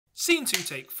Scene 2,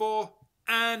 take 4,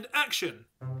 and action.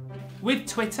 With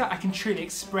Twitter, I can truly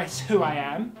express who I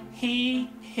am. He,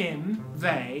 him,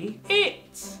 they,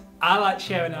 it. I like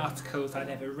sharing articles I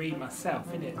never read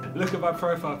myself, innit? Look at my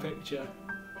profile picture.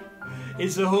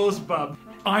 It's a horse bum.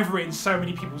 I've ruined so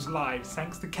many people's lives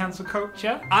thanks to cancel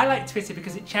culture. I like Twitter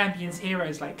because it champions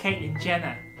heroes like Caitlyn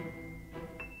Jenner.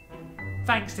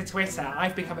 Thanks to Twitter,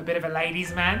 I've become a bit of a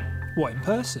ladies' man. What, in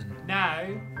person?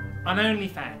 No, on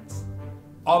OnlyFans.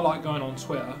 I like going on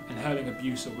Twitter and hurling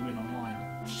abuse at women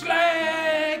online.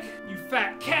 Slag! You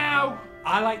fat cow!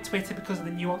 I like Twitter because of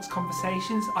the nuanced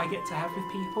conversations I get to have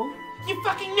with people. You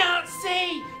fucking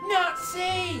Nazi!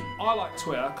 Nazi! I like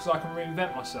Twitter because I can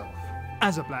reinvent myself.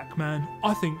 As a black man,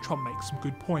 I think Trump makes some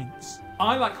good points.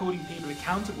 I like holding people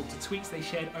accountable to tweets they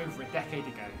shared over a decade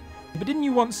ago. But didn't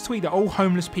you once tweet that all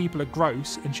homeless people are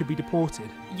gross and should be deported?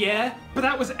 Yeah, but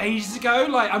that was ages ago.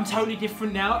 Like, I'm totally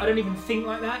different now. I don't even think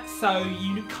like that, so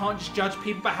you can't just judge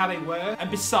people by how they were.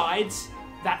 And besides,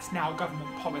 that's now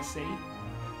government policy.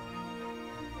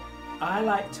 I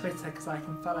like Twitter because I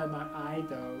can follow my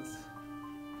idols.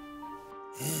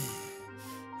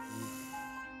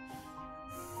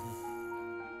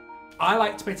 I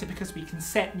like Twitter because we can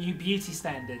set new beauty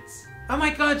standards. Oh my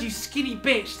god, you skinny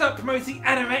bitch, stop promoting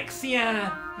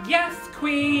anorexia! Yes,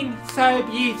 queen, so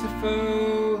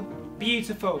beautiful.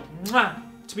 Beautiful. Mwah.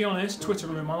 To be honest, Twitter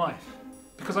ruined my life.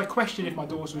 Because I questioned if my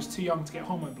daughter was too young to get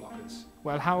hormone blockers.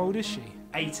 Well, how old is she?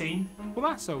 18. Well,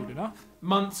 that's old enough.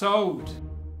 Months old.